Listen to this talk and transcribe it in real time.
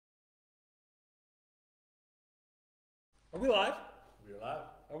Are we live? We're live.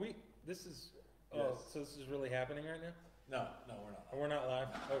 Are we? This is. Yes. Oh, so this is really happening right now? No, we're not. Oh, we're not live.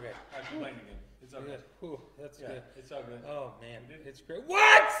 Okay. I complained again. It's okay. Good. Whew, that's Yeah, good. it's all good. Oh man, We did. it's great.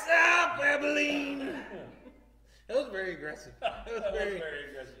 What's up, Abilene? That was very aggressive. That was That was very. very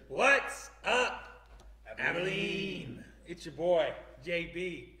aggressive. What's up, Abilene? It's your boy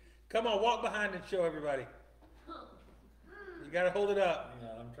JB. Come on, walk behind and show everybody. You gotta hold it up. Hang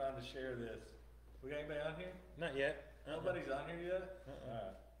on, I'm trying to share this. We got anybody on here? Not yet. Nobody's on here yet? Alright.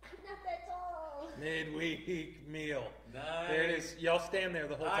 Not that tall. Midweek meal. Nice. There it is. Y'all stand there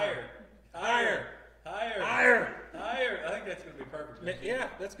the whole Higher. time. Higher. Higher. Higher. Higher. I think that's going to be perfect. Yeah,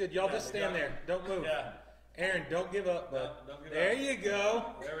 that's good. Y'all Yeah, just we stand got there. it. Don't move. Yeah. Aaron, don't give up, bud. No, don't give There up. you go.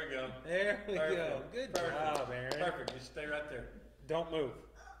 There we go. There we go. Perfect. Good Perfect. job, Aaron. Perfect. Just stay right there. Don't move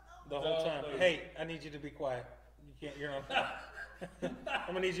the whole Don't time. move. Hey, I need you to be quiet. You can't. You're not. I'm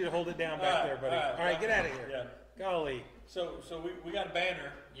gonna need you to hold it down back All right, there, buddy. all right. All right, get out of here. Yeah. Golly. So we got a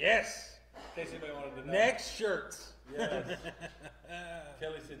banner Yes. in case anybody wanted to know. Next shirts. Yes.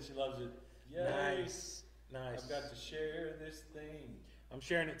 Kelly said she loves it. Yay. Nice. Nice. I've got to share this thing. I'm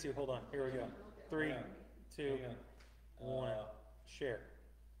sharing it too. Hold on. Here we go. 3, Hang on. 2, Hang on. 1. Share.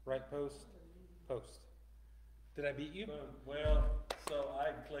 Right post. Post. Did I beat you? Boom. Well, so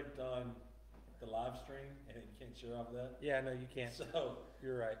I clicked on the live stream and you can't share off of that. Yeah, no, you can't. So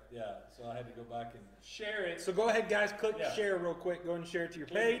You're right. yeah, so I had to go back and share it. So go ahead, guys. Click Yeah. share real quick. Go ahead and share it to your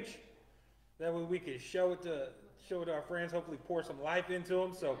Click. page. That way we can show it to our friends. Hopefully, pour some life into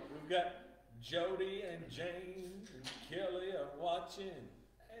them. So We've got Jody and James and Kelly are watching.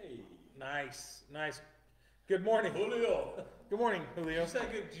 Hey, nice, nice. Good morning. Julio. Good morning, Julio. You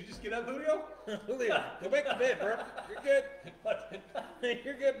said good. Did you just get up, Julio? Julio, go back to bed, bro. You're good.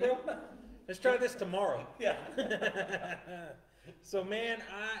 You're good, bro. Let's try this tomorrow. Yeah. So, man,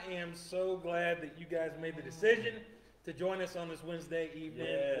 I am so glad that you guys made the decision to join us on this Wednesday evening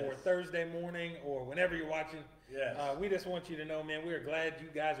Yes. or Thursday morning or whenever you're watching. Yes. We just want you to know, man, we are glad you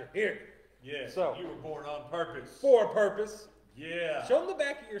guys are here Yes. so- you were born on purpose. for a purpose. Yeah. Show them the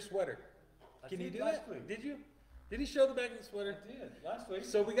back of your sweater. I Can you did do last that? week. Did you? Did he show the back of the sweater? I did last week.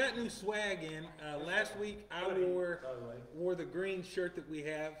 So we got new swag in. Last week I Hoodie, wore by the way. the green shirt that we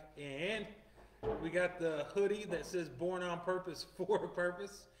have, and we got the hoodie that says "Born on Purpose for a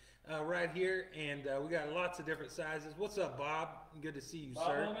Purpose" right here, and we got lots of different sizes. What's up, Bob? Good to see you, Bob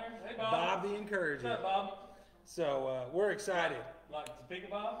sir. on there? Hey, Bob. Bob the What's Encourager. up, Bob? So we're excited. Like Topeka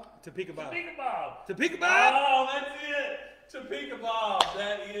Bob? Topeka Bob. Topeka Bob. Topeka Bob. Oh, that's it. Topeka Bob.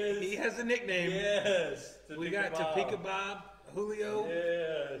 That is. He has a nickname. Yes. We got Topeka Bob, Julio,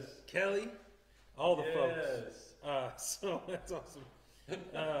 Yes. Kelly, all the folks. Yes. So that's awesome.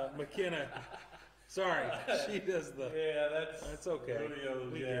 McKenna, sorry, she does the. Yeah, That's okay.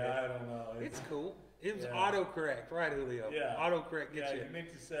 Julio's, We get yeah, it. I don't know. It's cool. It was Yeah. autocorrect, right, Julio? Yeah. Autocorrect gets Yeah, you. you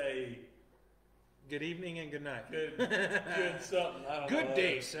meant to say Good evening and good night. good something. I don't know. Good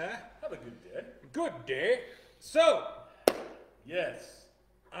day, sir. Have a good day. Good day. So Yes.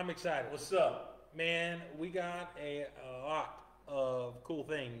 I'm excited. What's up? Man, we got a lot of cool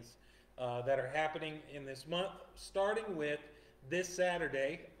things that are happening in this month, starting with this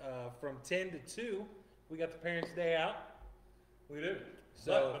Saturday from 10 to 2. We got the Parents' Day out. We do.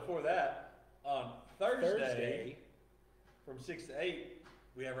 So- But before that, on Thursday, from 6 to 8,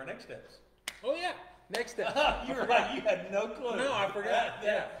 we have our next steps. Oh, yeah. Next step. You were like, you had no clue. No, I forgot.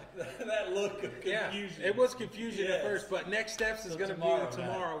 That look of confusion. Yeah, it was confusion at Yes. first, but next steps is So going to be tomorrow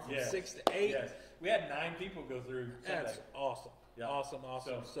tomorrow night. from Yes. 6 to 8. Yes. We had 9 people go through Sunday. That's awesome. Yeah. Awesome.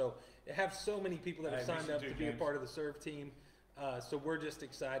 So they have so many people that have Hey, signed listen up to to it, be a James. part of the serve team. So we're just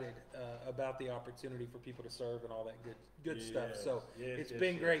excited about the opportunity for people to serve and all that good stuff. Yes. So Yes, it's yes,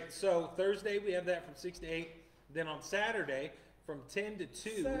 been yes. great. So Thursday we have that from 6 to 8. Then on Saturday from 10 to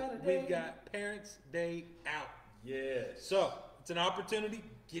 2, Saturday. we've got Parents' Day out. Yes. So it's an opportunity.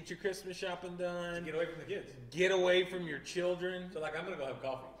 Get your Christmas shopping done. Get away from the kids. Get away from your children. So, like, I'm going to go have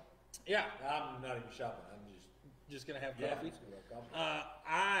coffee. Yeah, I'm not even shopping. I'm just gonna have yeah, coffee. just gonna have coffee.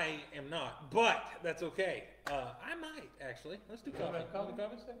 I am not, but that's okay. I might actually. Let's do You wanna coffee. have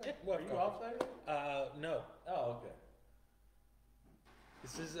coffee? Yeah, we'll Are have you coffee. off Saturday? No. Oh, okay.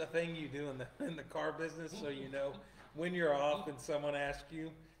 This is a thing you do in the car business, so you know when you're off and someone asks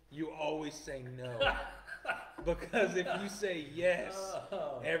you, you always say no. Because if you say yes,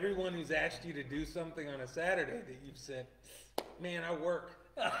 Oh. everyone who's asked you to do something on a Saturday that you've said, man, I work.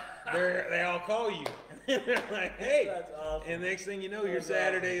 They all call you. They're like, hey. That's awesome. And next thing you know, your That's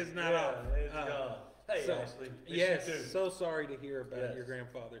Saturday awesome. is not Yeah, off. it's gone. Hey, So, Ashley. Miss yes, you too. so sorry to hear about Yes. your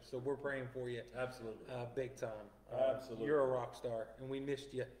grandfather. So we're praying for you, Absolutely. big time. Absolutely. You're a rock star, and we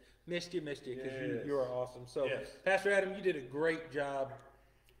missed you, because Yes. you are awesome. So, Yes. Pastor Adam, you did a great job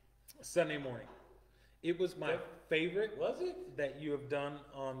Sunday morning. It was my favorite Was it? that you have done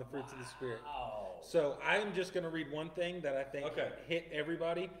on the fruits of the Spirit. Wow. So I'm just going to read one thing that I think Okay. hit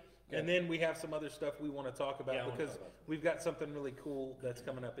everybody, and then we have some other stuff we want to talk about Yeah, I wanna because talk about it. we've got something really cool that's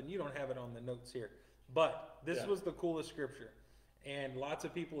coming up, and you don't have it on the notes here. But this Yeah. was the coolest scripture, and lots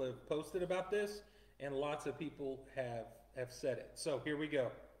of people have posted about this, and lots of people have said it. So here we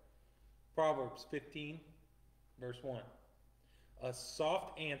go. Proverbs 15, verse 1. A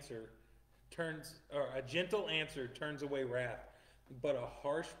soft answer a gentle answer turns away wrath, but a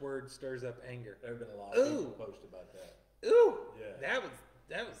harsh word stirs up anger. There have been a lot of people Ooh. post about that. Ooh, Yeah. that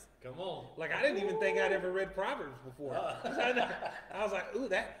was Come on. like I didn't even think I'd ever read Proverbs before. I was like, ooh,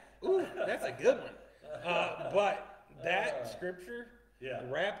 that's a good one. But that scripture Yeah.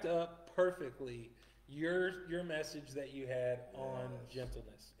 wrapped up perfectly your message that you had on Yes.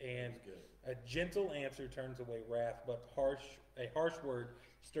 gentleness, and That's good. a gentle answer turns away wrath, but a harsh word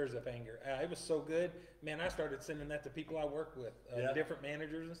stirs up anger. It was so good, man. I started sending that to people I work with, Yeah. different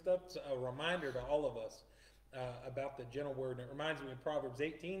managers and stuff. So a reminder to all of us about the gentle word. And it reminds me of Proverbs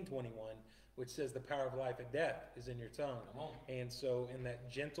 18:21, which says the power of life and death is in your tongue. Come on. And so in that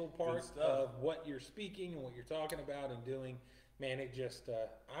gentle part stuff. of what you're speaking and what you're talking about and doing, man, it just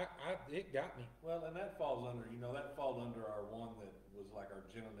it got me. Well, and that falls under, that falls under our one that was like our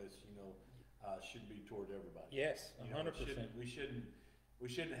gentleness, should be toward everybody. Yes, You know, 100%. we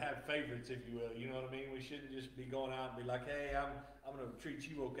shouldn't have favorites, if you will. You know what I mean? We shouldn't just be going out and be like, hey, I'm going to treat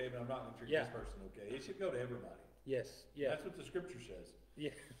you okay, but I'm not going to treat Yeah. this person okay. It should go to everybody. Yes, yeah, That's what the scripture says.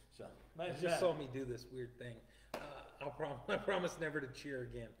 yeah. So, You nice just job. saw me do this weird thing. I promise never to cheer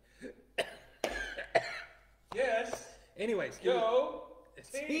again. Yes. Anyways, Go.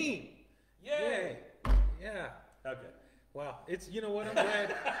 it's team. Yay. Yeah. Okay. Wow. It's you know what?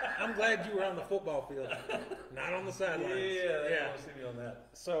 I'm glad you were on the football field, not on the sidelines. Yeah. I want to see me on that.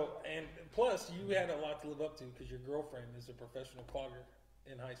 So and plus you had a lot to live up to because your girlfriend is a professional clogger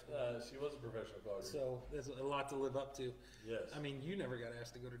in high school. She was a professional clogger. So there's a lot to live up to. Yes. I mean, you never got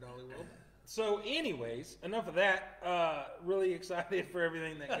asked to go to Dolly World. So, anyways, enough of that. Really excited for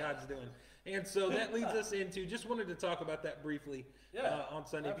everything that God's doing. And so that leads us into, just wanted to talk about that briefly on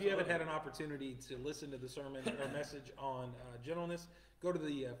Sunday. If you haven't had an opportunity to listen to the sermon or message on gentleness, go to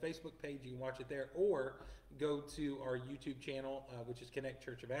the Facebook page. You can watch it there. Or go to our YouTube channel, which is Connect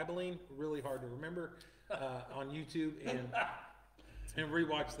Church of Abilene. Really hard to remember on YouTube. And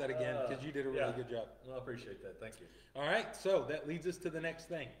rewatch that again because you did a really good job. Well, I appreciate that. Thank you. All right, so that leads us to the next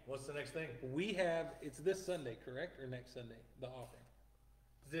thing. What's the next thing? It's this Sunday, correct? Or next Sunday, the offering?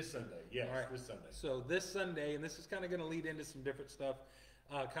 This Sunday. Yes, All right. this Sunday. So this Sunday, and this is kind of going to lead into some different stuff.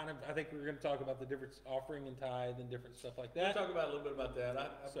 I think we're going to talk about the difference offering and tithe and different stuff like We'll that. talk about a little bit about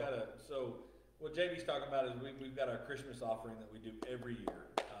that. So what JB's talking about is we've got our Christmas offering that we do every year.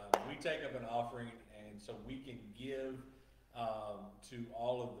 We take up an offering, and so we can give to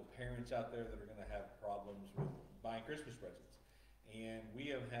all of the parents out there that are going to have problems with buying Christmas presents. And we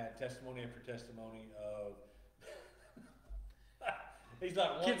have had testimony after testimony of. He's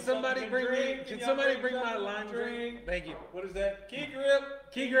like, Can somebody bring my lime drink? Thank you. What is that? Key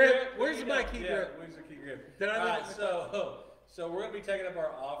grip. Key grip. Where's my key Yeah, grip? where's the key grip? Did I All leave right, it? so we're gonna be taking up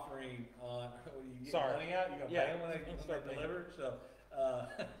our offering on. You get Sorry. money out. You gonna Yeah, pay them when I'm they start paying. deliver. So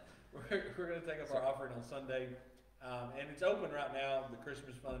we're gonna take up our offering on Sunday, and it's open right now. The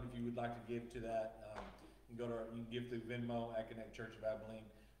Christmas fund, if you would like to give to that, you can give through Venmo at Connect Church of Abilene.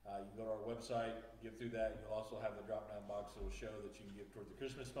 You can go to our website, give through that. You'll also have the drop-down box that will show that you can give toward the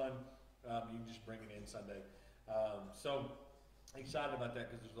Christmas fund. You can just bring it in Sunday. So excited about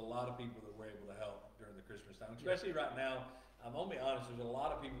that because there's a lot of people that we're able to help during the Christmas time, especially right now. I'm gonna be honest. There's a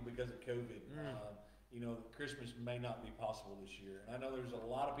lot of people because of COVID. Christmas may not be possible this year, and I know there's a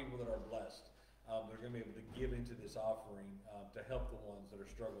lot of people that are blessed. They're gonna be able to give into this offering to help the ones that are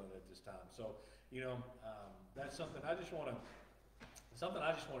struggling at this time. So that's something I just wanted to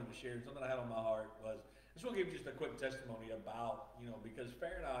share. Something I had on my heart was I just want to give just a quick testimony about because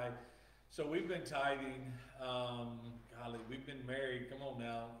Fair and I. So we've been tithing, we've been married, come on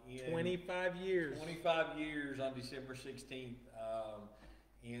now, in 25 years. 25 years on December 16th.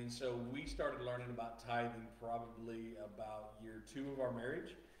 And so we started learning about tithing probably about year 2 of our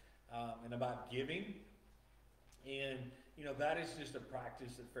marriage, and about giving. And, that is just a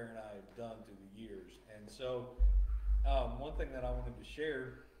practice that Fair and I have done through the years. And so one thing that I wanted to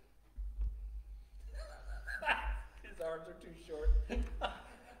share, his arms are too short.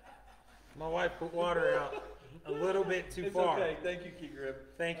 My wife put water out a little bit too It's far. okay. Thank you, Key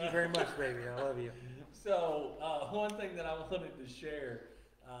Grip. Thank you very much, baby. I love you. So, one thing that I wanted to share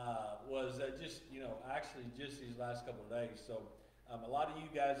was that just, actually just these last couple of days. So, a lot of you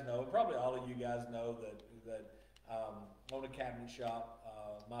guys know, probably all of you guys know that own a cabinet shop.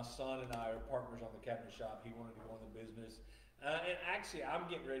 My son and I are partners on the cabinet shop. He wanted to go in the business. And actually, I'm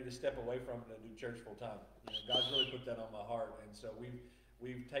getting ready to step away from it and do church full time. God's really put that on my heart. And so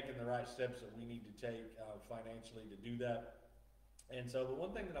we've taken the right steps that we need to take financially to do that. And so the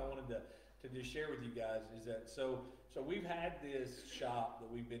one thing that I wanted to just share with you guys is that so we've had this shop that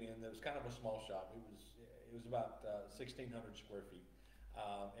we've been in that was kind of a small shop. It was about 1,600 square feet,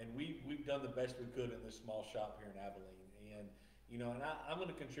 and we've done the best we could in this small shop here in Abilene. And I'm going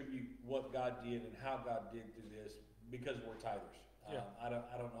to contribute what God did and how God did through this because we're tithers. Yeah. I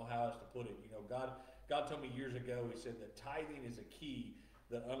don't know how else to put it. God told me years ago. He said that tithing is a key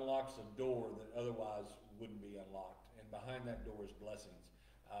that unlocks a door that otherwise wouldn't be unlocked, and behind that door is blessings.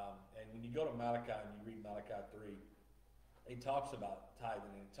 And when you go to Malachi and you read Malachi 3, it talks about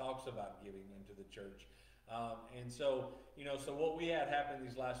tithing and it talks about giving into the church. So what we had happen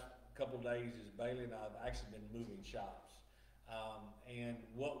these last couple of days is Bailey and I have actually been moving shops. And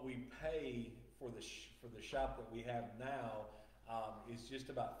what we pay for the shop that we have now is just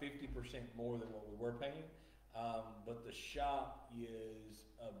about 50% more than what we were paying. But the shop is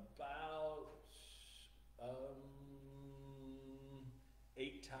about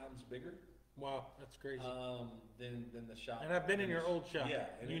 8 times bigger. Wow, that's crazy. Than the shop. And I've been in your old shop. Yeah,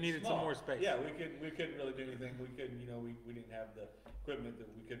 and you it's needed small. some more space. Yeah, we couldn't really do anything. We couldn't, we didn't have the equipment that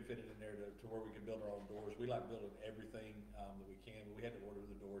we couldn't fit it in there to where we could build our own doors. We like building everything that we can, but we had to order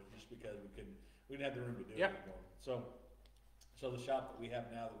the doors just because we didn't have the room to do it anymore. So the shop that we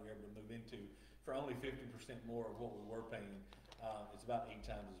have now that we're able to move into for only 50% more of what we were paying, it's about 8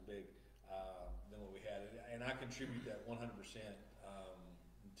 times as big than what we had, and I contribute that 100%.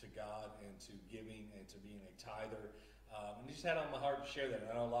 To God and to giving and to being a tither, and just had on my heart to share that.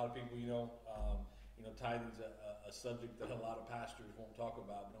 And I know a lot of people, tithing's a subject that a lot of pastors won't talk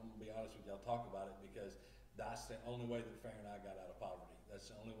about, but I'm gonna be honest with you, I'll talk about it because that's the only way that Farrah and I got out of poverty.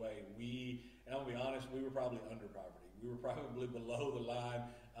 That's the only way and I'm gonna be honest, we were probably under poverty. We were probably below the line,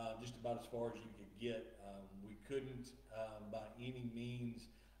 just about as far as you could get. We couldn't, by any means,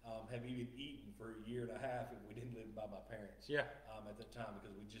 have even eaten for a year and a half if we didn't live by my parents. Yeah. At the time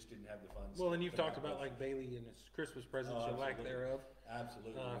because we just didn't have the funds. Well, and you've talked about like Bailey and his Christmas presents or lack thereof.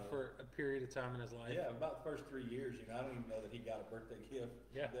 Absolutely. For a period of time in his life. Yeah, about the first 3 years. I don't even know that he got a birthday gift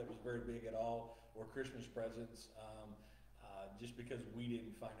that was very big at all, or Christmas presents, just because we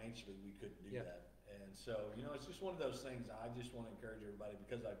didn't financially, we couldn't do that. And so, it's just one of those things. I just want to encourage everybody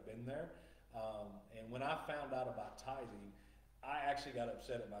because I've been there. And when I found out about tithing, I actually got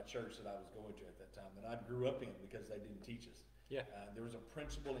upset at my church that I was going to at that time, that I grew up in because they didn't teach us. Yeah. There was a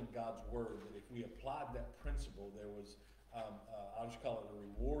principle in God's word that if we applied that principle, there was, I'll just call it a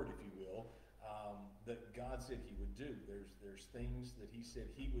reward, if you will, that God said He would do. There's things that He said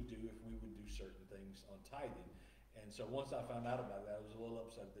He would do if we would do certain things on tithing. And so once I found out about that, I was a little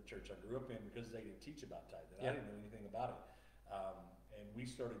upset at the church I grew up in because they didn't teach about tithing. I didn't know anything about it. And we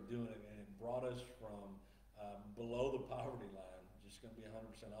started doing it, and it brought us from below the poverty line, just going to be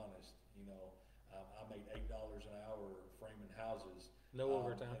 100% honest, I made $8 an hour framing houses. No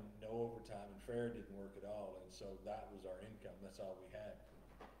overtime. And no overtime, and Farrah didn't work at all, and so that was our income. That's all we had.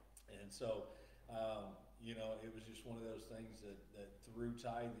 And so, it was just one of those things that through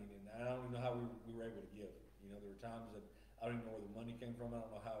tithing, and I don't even know how we were able to give. There were times that I don't even know where the money came from. I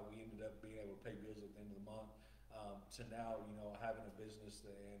don't know how we ended up being able to pay bills at the end of the month. To now, having a business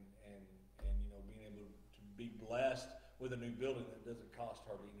and being able to be blessed with a new building that doesn't cost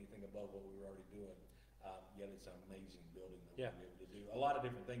hardly anything above what we were already doing. Yet it's an amazing building that we'll be able to do a lot of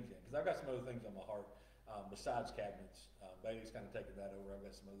different things in. Because I've got some other things on my heart besides cabinets. Bailey's kind of taken that over. I've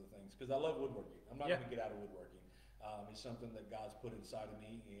got some other things because I love woodworking. I'm not going to get out of woodworking. It's something that God's put inside of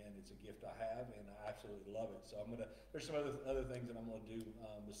me, and it's a gift I have, and I absolutely love it. So there's some other things that I'm gonna do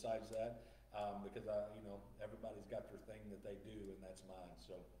besides that, because everybody's got their thing that they do, and that's mine.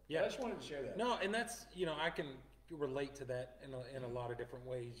 So I just wanted to share that. No, and that's I can relate to that in a lot of different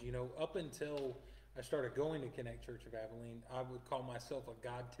ways. Up until I started going to Connect Church of Abilene, I would call myself a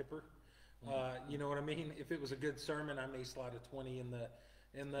God tipper. You know what I mean? If it was a good sermon, I may slide a 20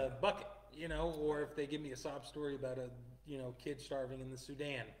 in the bucket, or if they give me a sob story about a kid starving in the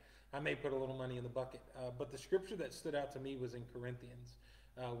Sudan, I may put a little money in the bucket. But the scripture that stood out to me was in Corinthians,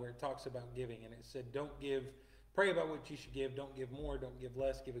 where it talks about giving, and it said, pray about what you should give, don't give more, don't give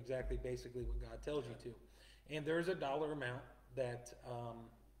less, give basically what God tells you to. And there's a dollar amount that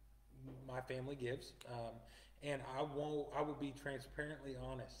my family gives. And I will be transparently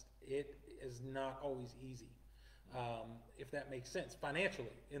honest. It is not always easy. If that makes sense financially,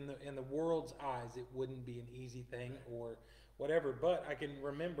 in the world's eyes, it wouldn't be an easy thing or whatever. But I can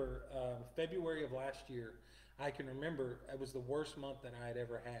remember February of last year. I can remember it was the worst month that I had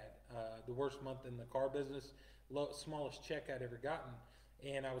ever had. The worst month in the car business, smallest check I'd ever gotten.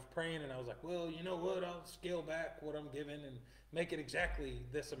 And I was praying, and I was like, well, you know what? I'll scale back what I'm giving and make it exactly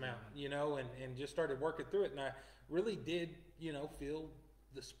this amount, and just started working through it. And I really did, feel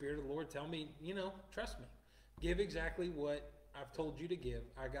the Spirit of the Lord tell me, trust me. Give exactly what I've told you to give.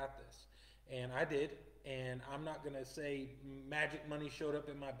 I got this. And I did. And I'm not going to say magic money showed up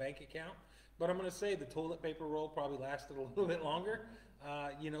in my bank account, but I'm going to say the toilet paper roll probably lasted a little bit longer.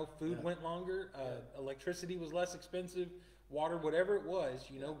 Food went longer. Electricity was less expensive. Water, whatever it was,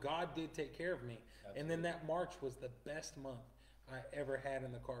 God did take care of me. Absolutely. And then that March was the best month I ever had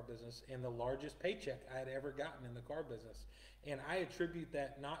in the car business and the largest paycheck I had ever gotten in the car business. And I attribute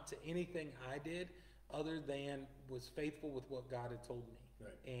that not to anything I did other than was faithful with what God had told me.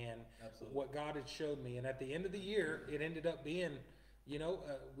 Right. And Absolutely. what God had showed me. And at the end of the year, it ended up being,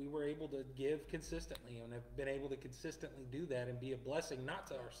 we were able to give consistently and have been able to consistently do that and be a blessing, not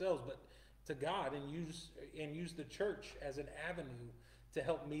to ourselves, but to God, and use the church as an avenue to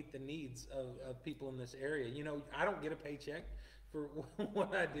help meet the needs of people in this area. I don't get a paycheck for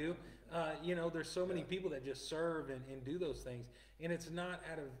what I do. There's so many people that just serve and do those things, and it's not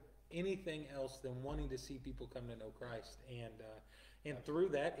out of anything else than wanting to see people come to know Christ, and through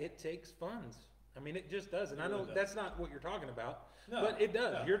that it takes funds. I mean, it just does. And I know that's not what you're talking about, but it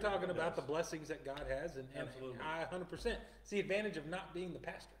does. You're talking about the blessings that God has, and I 100%. It's the advantage of not being the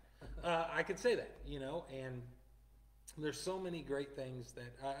pastor. I could say that, and there's so many great things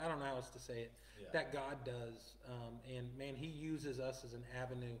that I don't know how else to say it, that God does. And man, he uses us as an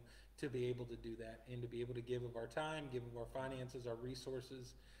avenue to be able to do that and to be able to give of our time, give of our finances, our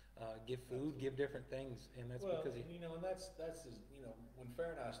resources, give food, give different things. And that's because he, and that's when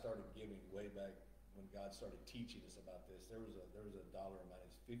Farrah and I started giving way back when God started teaching us about this, there was a dollar amount.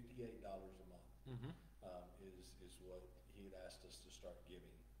 It's $58 a month. Mm-hmm. Is what he had asked us to start giving.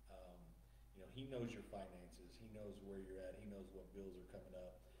 He knows your finances. He knows where you're at. He knows what bills are coming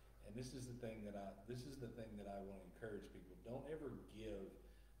up. And this is the thing that I want to encourage people. Don't ever give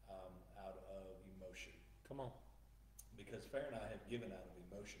out of emotion. Come on. Because Farrah and I have given out of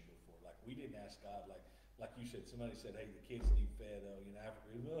emotion before. Like, we didn't ask God, like you said, somebody said, hey, the kids need fed, Africa,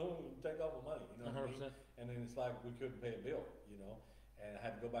 take all the money, what 100%. I mean? And then it's like we couldn't pay a bill, and I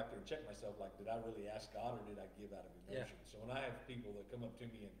had to go back there and check myself, like, did I really ask God or did I give out of emotion? So when I have people that come up to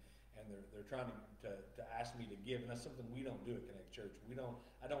me and they're trying to ask me to give, and that's something we don't do at Connect Church.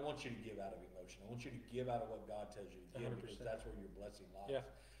 I don't want you to give out of emotion. I want you to give out of what God tells you to give, 100%. Because that's where your blessing lies.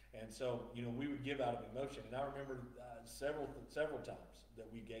 Yeah. And so, we would give out of emotion. And I remember several times that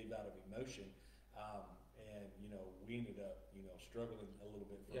we gave out of emotion, and we ended up struggling a little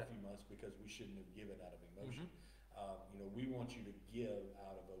bit for a few months because we shouldn't have given out of emotion. Mm-hmm. We want you to give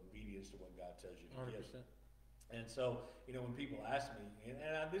out of obedience to what God tells you to 100%. give. And so, when people ask me, and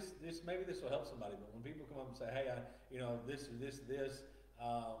maybe this will help somebody, but when people come up and say, hey, this or this,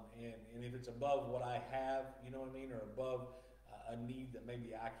 and if it's above what I have, or above a need that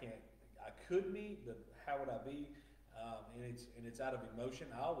maybe I could meet, but how would I be? And it's out of emotion.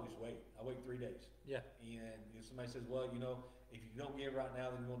 I always wait. I wait 3 days. Yeah. And if somebody says, well, if you don't give right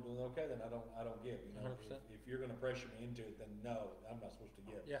now, then you won't do it. Okay, then I don't give. 100%. If you're going to pressure me into it, then no, I'm not supposed to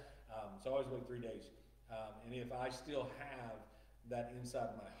give. Yeah. So I always wait 3 days. And if I still have that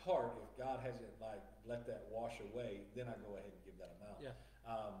inside my heart, if God hasn't let that wash away, then I go ahead and give that amount. Yeah.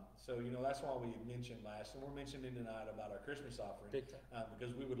 So that's why we mentioned last, and we're mentioning tonight about our Christmas offering. Big time.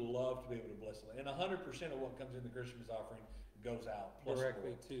 Because we would love to be able to bless it. And 100% of what comes in the Christmas offering goes out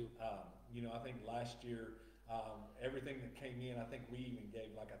directly to. I think last year, everything that came in, I think we even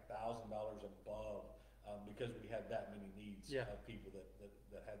gave like $1,000 above because we had that many needs of people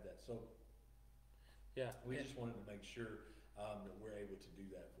that had that. So. Yeah, we just wanted to make sure that we're able to do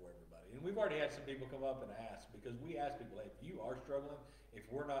that for everybody. And we've already had some people come up and ask, because we ask people, hey, if you are struggling, if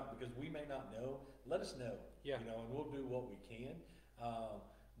we're not, because we may not know, let us know. Yeah. And we'll do what we can.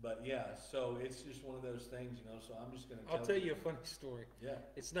 But yeah, so it's just one of those things, so I'm just going to I'll tell you a funny story. Yeah.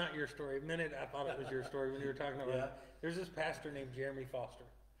 It's not your story. A minute I thought it was your story when you were talking about it. There's this pastor named Jeremy Foster,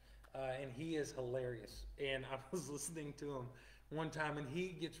 and he is hilarious. And I was listening to him one time, and he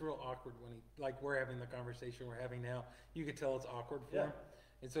gets real awkward when we're having the conversation we're having now. You could tell it's awkward for him.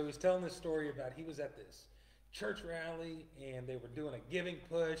 And so he's telling this story about he was at this church rally, and they were doing a giving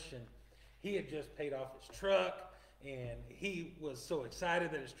push, and he had just paid off his truck, and he was so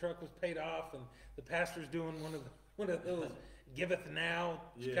excited that his truck was paid off, and the pastor's doing one of those giveth now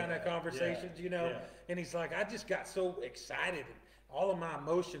kind of conversations, you know. And he's like, I just got so excited and all of my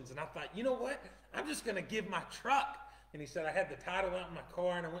emotions, and I thought, you know what? I'm just gonna give my truck. And he said, I had the title out in my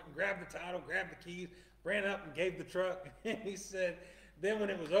car, and I went and grabbed the title, grabbed the keys, ran up and gave the truck. And he said, then when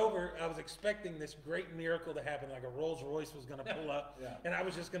it was over, I was expecting this great miracle to happen, like a Rolls Royce was gonna pull up, and I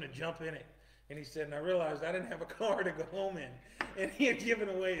was just gonna jump in it. And he said, and I realized I didn't have a car to go home in. And he had given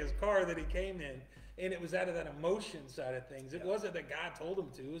away his car that he came in. And it was out of that emotion side of things. It wasn't that God told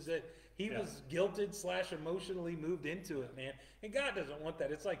him to. It was that he was guilted / emotionally moved into it, man. And God doesn't want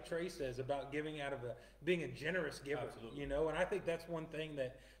that. It's like Trey says about giving out of being a generous giver, you know. And I think that's one thing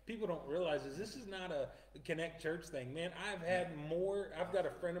that people don't realize is this is not a Connect Church thing, man. I've got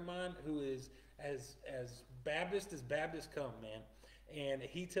a friend of mine who is as Baptist as Baptists come, man. And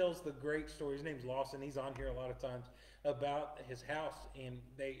he tells the great story. His name's Lawson. He's on here a lot of times about his house, and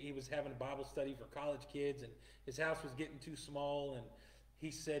he was having a Bible study for college kids, and his house was getting too small, and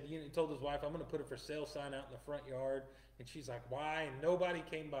he said, he told his wife, I'm going to put a for sale sign out in the front yard. And she's like, why? And nobody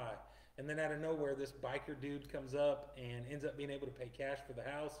came by. And then out of nowhere, this biker dude comes up and ends up being able to pay cash for the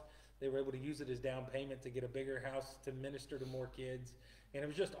house. They were able to use it as down payment to get a bigger house to minister to more kids. And it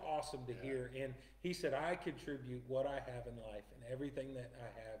was just awesome to hear. And he said, I contribute what I have in life and everything that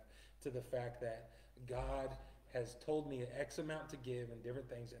I have to the fact that God has told me X amount to give and different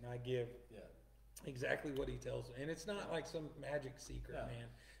things, and I give exactly what he tells me. And it's not like some magic secret,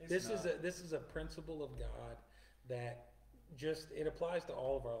 man. This is a principle of God that it applies to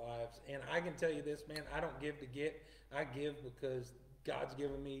all of our lives. And I can tell you this, man, I don't give to get. I give because God's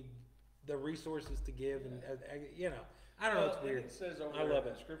given me the resources to give, and I don't know. It's weird. It says over I love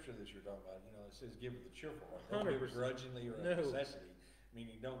that it. scripture that you're talking about. It says give with a cheerful heart. Don't give begrudgingly or of necessity.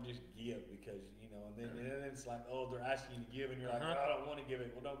 Meaning, don't just give because and then it's like, oh, they're asking you to give, and you're like, oh, I don't want to give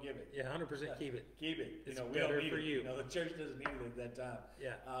it. Well, don't give it. Yeah, 100% keep it. Keep it. It's we don't better need for it. you. The church doesn't need it at that time.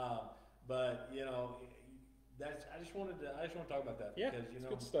 Yeah. But I just want to talk about that because it's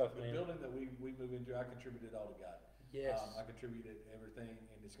good stuff, the man. building that we move into, I contributed all to God. Yes. I contributed everything,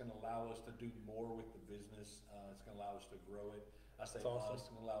 and it's going to allow us to do more with the business. It's going to allow us to grow it. I say awesome.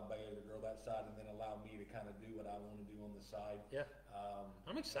 It's going to allow Bailey to grow that side, and then allow me to kind of do what I want to do on the side. Yeah.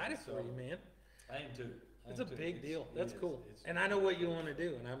 I'm excited for you, man. I am too. It's a big deal. That's cool. And I know what you want to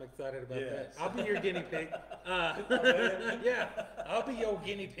do, and I'm excited about that. I'll be your guinea pig. Yeah, I'll be your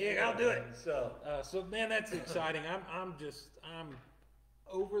guinea pig. I'll do it. So man, that's exciting. I'm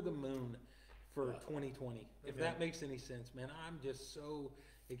over the moon for 2020. If that makes any sense, man. I'm just so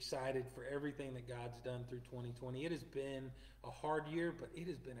excited for everything that God's done through 2020. It has been a hard year, but it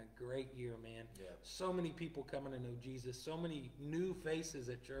has been a great year, man. Yeah. So many people coming to know Jesus, so many new faces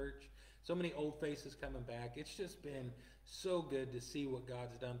at church, so many old faces coming back. It's just been so good to see what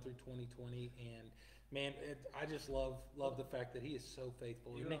God's done through 2020, and man, I just love the fact that He is so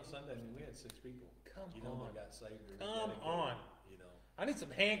faithful. Even on Sunday, we had 6 people. Come on. That got saved. Come on. I need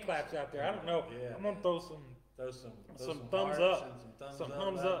some hand claps out there. I don't know. Yeah. I'm gonna throw some thumbs up, some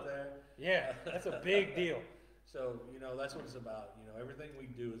thumbs up there. Yeah, that's a big deal. So that's what it's about. Everything we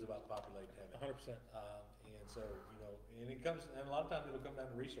do is about populating heaven. 100%. And so and it comes, and a lot of times it'll come down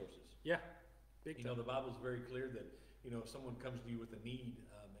to resources. Yeah, big time. The Bible's very clear that if someone comes to you with a need,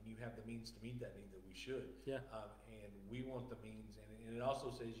 and you have the means to meet that need, that we should. Yeah. And we want the means, and it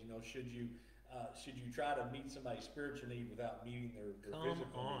also says should you try to meet somebody's spiritual need without meeting their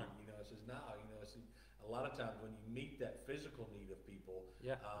physical need? It says no. A lot of times when you meet that physical need of people,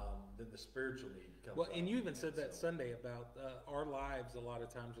 then the spiritual need comes. Well, and you even said that Sunday about our lives. A lot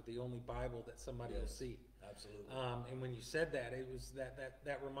of times are the only Bible that somebody will see. Absolutely. And when you said that, it was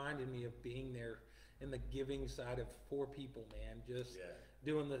that reminded me of being there in the giving side of for people, man. Just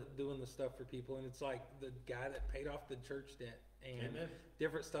doing the stuff for people, and it's like the guy that paid off the church debt and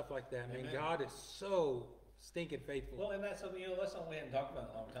different stuff like that. Man, God is so stinking faithful. Well, and that's something that's something we hadn't talked about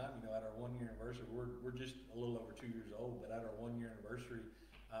in a long time. At our 1 year anniversary, we're just a little over 2 years old, but at our 1 year anniversary,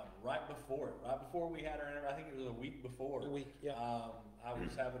 right before we had our anniversary, I think it was a week before. I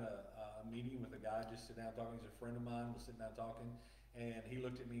was having a meeting with a guy, just sitting down talking. He's a friend of mine. Was sitting down talking, and he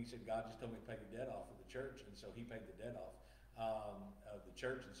looked at me and he said, "God just told me to pay the debt off of the church," and so he paid the debt off of the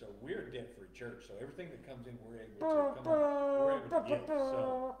church, and so we're a debt-free church. So everything that comes in, we're able to give.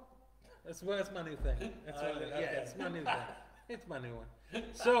 So. That's my new thing. It's my new thing. It's my new one.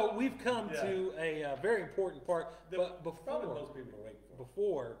 So we've come to a very important part. But probably most people are waiting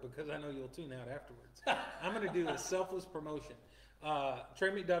for. Because I know you'll tune out afterwards, I'm going to do a selfless promotion.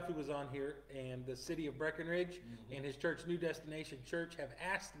 Trey McDuffie was on here, and the city of Breckenridge and his church, New Destination Church, have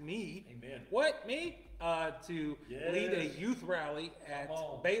asked me, Amen. what, me, to lead a Yes. youth rally at Come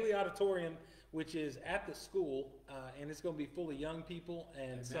on. Bailey Auditorium, which is at the school, and it's going to be full of young people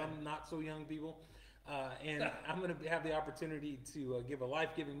and Amen. some not so young people. And I'm going to have the opportunity to give a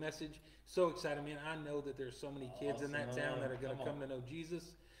life-giving message. So excited, man. I know that there's so many kids in that Awesome. town that are going to Come come on. to know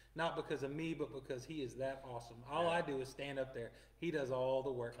Jesus, not because of me, but because he is that awesome. All Yeah. I do is stand up there. He does all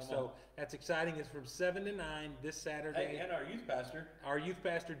the work. Come So on. that's exciting. It's from 7 to 9 this Saturday. Hey, and our youth pastor. Our youth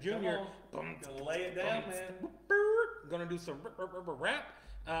pastor, Come Junior, on. Gonna lay it down, man. going to do some rap.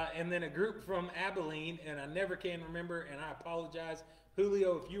 And then a group from Abilene, and I never can remember, and I apologize.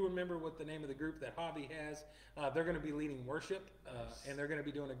 Julio, if you remember what the name of the group that Hobby has, they're going to be leading worship, Nice. and they're going to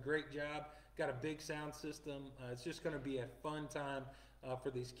be doing a great job. Got a big sound system. It's just going to be a fun time for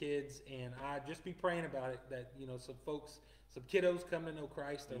these kids, and I just be praying about it that, you know, some folks, some kiddos come to know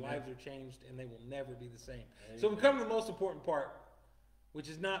Christ, their Amen. lives are changed, and they will never be the same. So we Amen. come to the most important part, which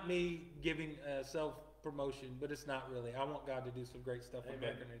is not me giving self-promotion, but it's not really. I want God to do some great stuff in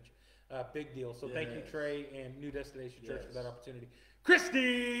Amen. Breckenridge. Big deal. So thank you, Yes. Trey and New Destination Church, for Yes. that opportunity.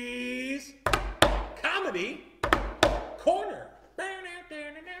 Christie's Comedy Corner.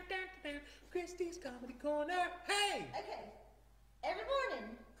 Christie's Comedy Corner. Hey! Okay. Every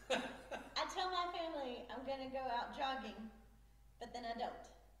morning, I tell my family I'm gonna go out jogging, but then I don't.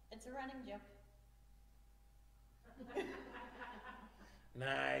 It's a running joke.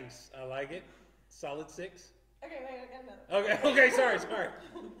 Nice. I like it. Solid 6. Okay, wait, I got another. Okay, sorry.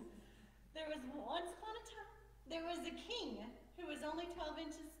 There was once upon a time, there was a king who was only 12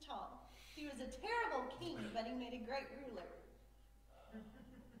 inches tall. He was a terrible king, but he made a great ruler.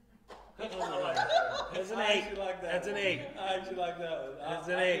 That's an I 8. actually like that That's an one. 8. I actually like that one. That's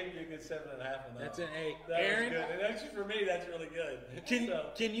I an 8. give you a good 7.5 on that. That's one. an 8. That Aaron, was good. And actually for me, that's really good. So,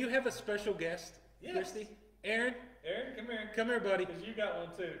 can you have a special guest, Yes. Christy? Aaron, Aaron, come here. come here, buddy. Because you got one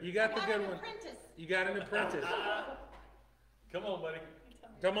too. You got the Not good an one. apprentice. You got an apprentice. Come on, buddy.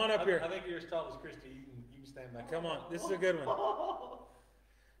 Come on up here. I think you're as tall as Christy. You can stand back. Come on. This is a good one. Oh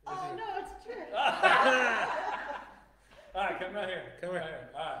no, it's true. All right, come right here. Come here.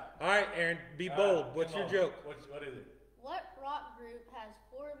 All right. All right, Aaron, be All bold. right, What's come your on. joke? What is it? What rock group has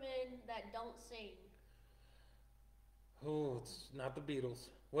 4 men that don't sing? Oh, it's not the Beatles.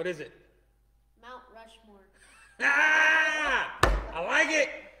 What is it? Mount Rushmore. Ah! I like it.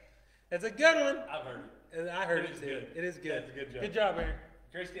 That's a good one. I've heard it. I heard It it is too. good. It is good. That's a good joke. Good job, Aaron.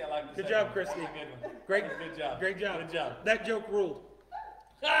 Christy, I like the Good second job, one. Christy. That's a good one. Great. Good job. Great job. Good job. That joke ruled.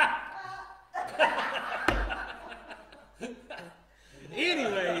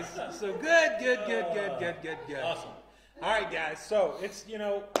 Anyways, so good. Awesome. All right, guys. So it's, you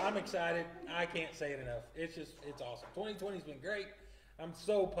know, I'm excited. I can't say it enough. It's awesome. 2020's been great. I'm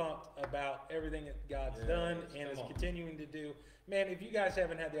so pumped about everything that God's Yes, done and come is on. continuing to do. Man, if you guys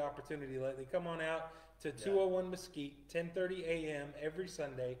haven't had the opportunity lately, come on out to 201 Mesquite, 10:30 a.m. every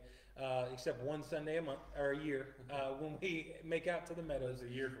Sunday, except one Sunday a month or a year, when we make out to the meadows.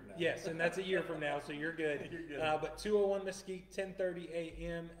 That's a year from now. Yes, and that's a year from now, so you're good. You're good. But 201 Mesquite, 10:30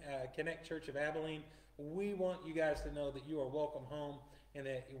 a.m., Connect Church of Abilene. We want you guys to know that you are welcome home and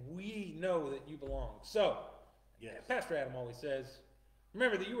that we know that you belong. So, Yes. Pastor Adam always says,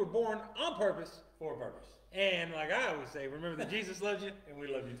 remember that you were born on purpose. For a purpose. And like I always say, remember that Jesus loves you. And we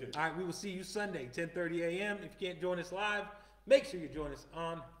love you too. All right, we will see you Sunday, 10:30 a.m. If you can't join us live, make sure you join us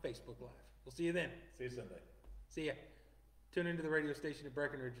on Facebook Live. We'll see you then. See you Sunday. See ya. Tune into the radio station at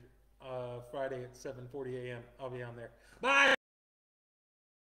Breckenridge Friday at 7:40 a.m. I'll be on there. Bye.